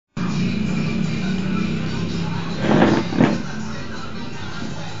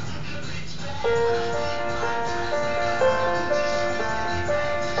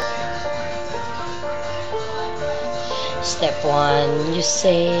Step one, you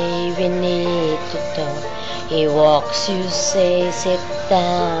say we need to talk. He walks, you say sit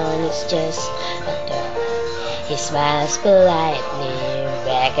down. It's just a talk. He smiles politely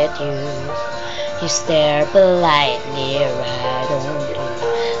back at you. You stare politely right onto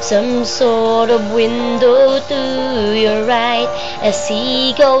some sort of window to your right as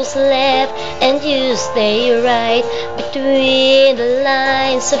he goes left and you stay right between the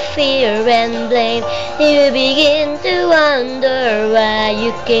lines of fear and blame. You begin to wonder why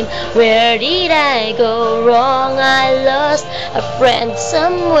you came. Where did I go wrong? I lost a friend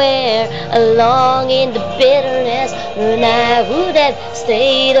somewhere along in the bitterness, and I would have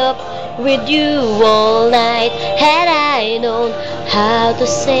stayed up with you all night had I known how to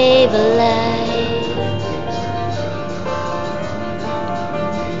save a life.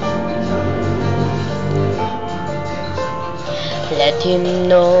 Let him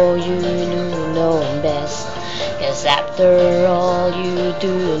know you know him best, 'cause after all you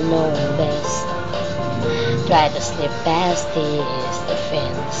do know him best. Try to slip past his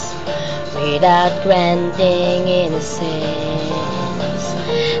defense without granting innocence.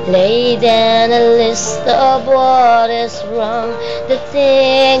 Lay down a list of what is wrong, the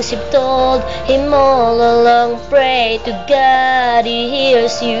things you've told him all along. Pray to God he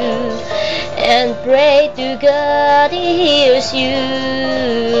hears you, and pray to God he hears you.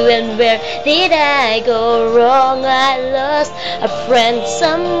 And where did I go wrong? I lost a friend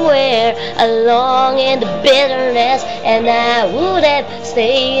somewhere along in the bitterness, and I would have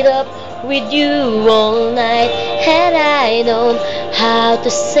stayed up with you all night had I known how to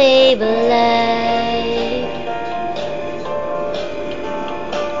save a life.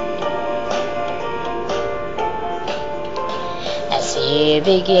 As he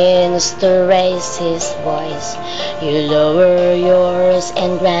begins to raise his voice, you lower yours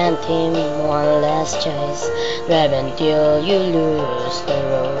and grant him one last choice. Drive until you lose the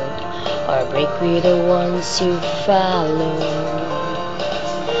road, or break with the ones you follow.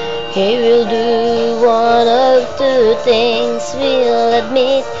 He will do one of two things. Will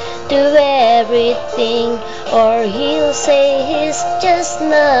admit to everything, or he'll say he's just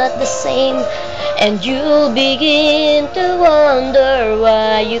not the same. And you'll begin to wonder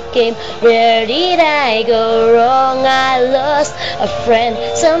why you came. Where did I go wrong? I lost a friend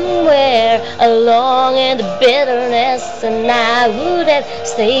somewhere along in the bitterness, and I would have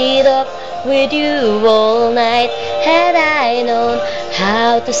stayed up with you all night had I known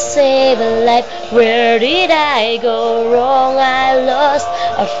how to save a life. Where did I go wrong? I lost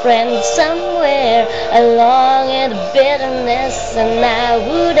a friend somewhere along in the bitterness, and I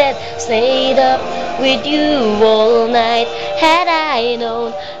would have stayed up with you all night had I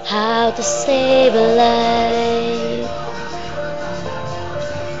known how to save a life.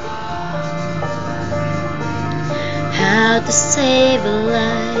 How to save a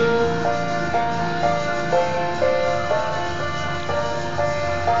life.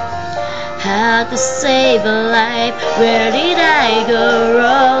 How to save a life. Where did I go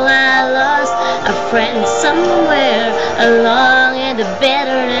wrong? I lost a friend somewhere along in the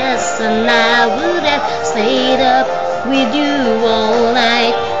bitterness, and I would have stayed up with you all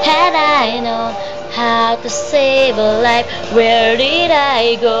night had I known how to save a life. Where did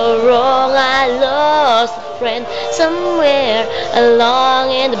I go wrong? I lost a friend somewhere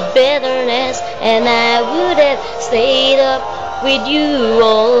along in the bitterness, and I would have stayed up with you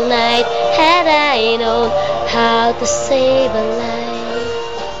all night had I known how to save a life.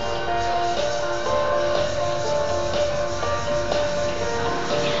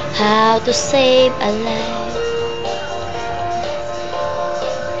 How to save a life.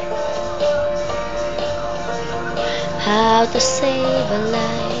 How to save a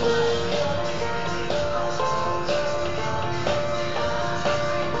life.